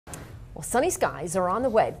Well, sunny skies are on the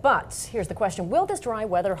way, but here's the question. Will this dry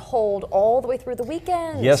weather hold all the way through the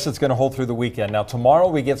weekend? Yes, it's going to hold through the weekend. Now, tomorrow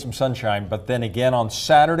we get some sunshine, but then again on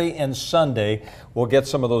Saturday and Sunday, we'll get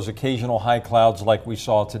some of those occasional high clouds like we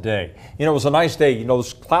saw today. You know, it was a nice day. You know,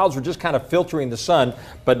 those clouds were just kind of filtering the sun,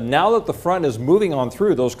 but now that the front is moving on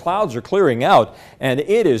through, those clouds are clearing out, and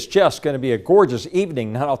it is just going to be a gorgeous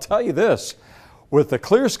evening. Now, I'll tell you this, with the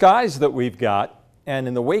clear skies that we've got, and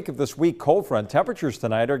in the wake of this weak cold front, temperatures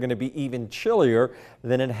tonight are going to be even chillier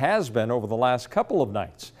than it has been over the last couple of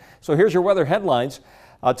nights. So here's your weather headlines.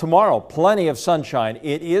 Tomorrow, plenty of sunshine.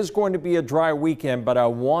 It is going to be a dry weekend, but I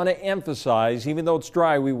want to emphasize, even though it's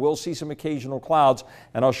dry, we will see some occasional clouds,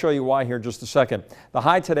 and I'll show you why here in just a second. The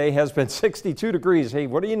high today has been 62 degrees. Hey,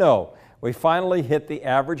 what do you know? We finally hit the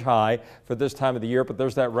average high for this time of the year, but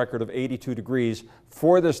there's that record of 82 degrees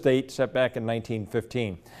for this date set back in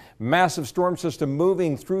 1915. Massive storm system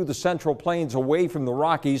moving through the central plains away from the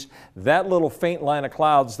Rockies. That little faint line of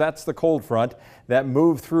clouds, that's the cold front that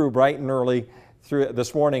moved through bright and early through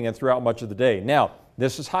this morning and throughout much of the day. Now,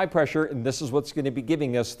 this is high pressure, and this is what's going to be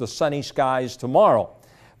giving us the sunny skies tomorrow.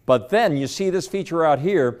 But then you see this feature out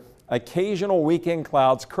here, occasional weekend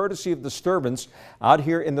clouds courtesy of disturbance out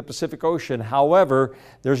here in the Pacific Ocean. However,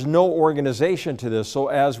 there's no organization to this, so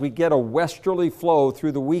as we get a westerly flow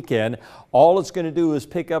through the weekend, all it's going to do is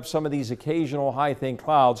pick up some of these occasional high thin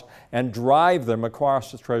clouds and drive them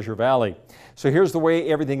across the Treasure Valley. So here's the way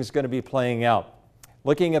everything's going to be playing out.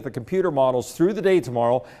 Looking at the computer models through the day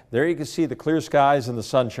tomorrow, there you can see the clear skies and the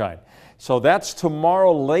sunshine. So that's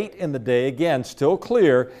tomorrow late in the day. Again, still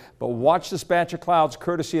clear, but watch this batch of clouds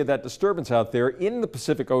courtesy of that disturbance out there in the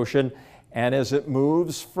Pacific Ocean. And as it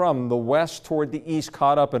moves from the west toward the east,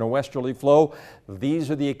 caught up in a westerly flow, these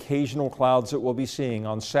are the occasional clouds that we'll be seeing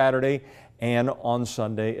on Saturday and on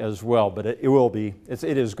Sunday as well. But it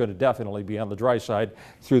is going to definitely be on the dry side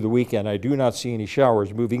through the weekend. I do not see any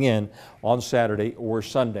showers moving in on Saturday or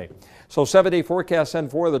Sunday. So 7-day forecast and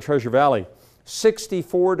for the Treasure Valley.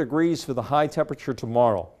 64 degrees for the high temperature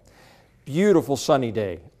tomorrow. Beautiful sunny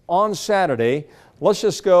day. On Saturday, let's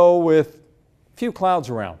just go with a few clouds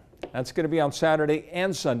around. That's going to be on Saturday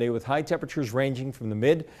and Sunday with high temperatures ranging from the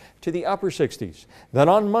mid to the upper 60s. Then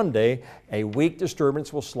on Monday, a weak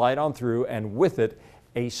disturbance will slide on through, and with it,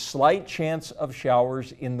 a slight chance of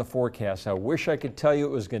showers in the forecast. I wish I could tell you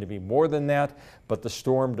it was going to be more than that, but the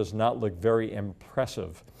storm does not look very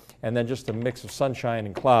impressive. And then just a mix of sunshine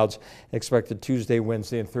and clouds expected Tuesday,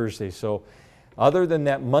 Wednesday, and Thursday. So other than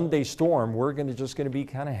that Monday storm, we're just going to be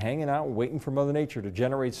kind of hanging out, waiting for Mother Nature to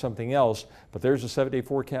generate something else. But there's a 7-day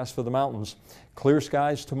forecast for the mountains. Clear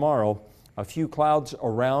skies tomorrow. A few clouds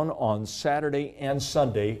around on Saturday and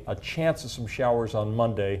Sunday. A chance of some showers on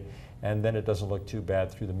Monday. And then it doesn't look too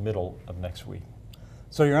bad through the middle of next week.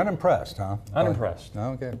 So you're unimpressed, huh? Unimpressed.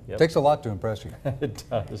 Okay. Yep. Takes a lot to impress you. It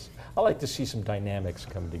does. I like to see some dynamics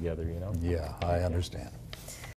come together, you know? Yeah, I understand.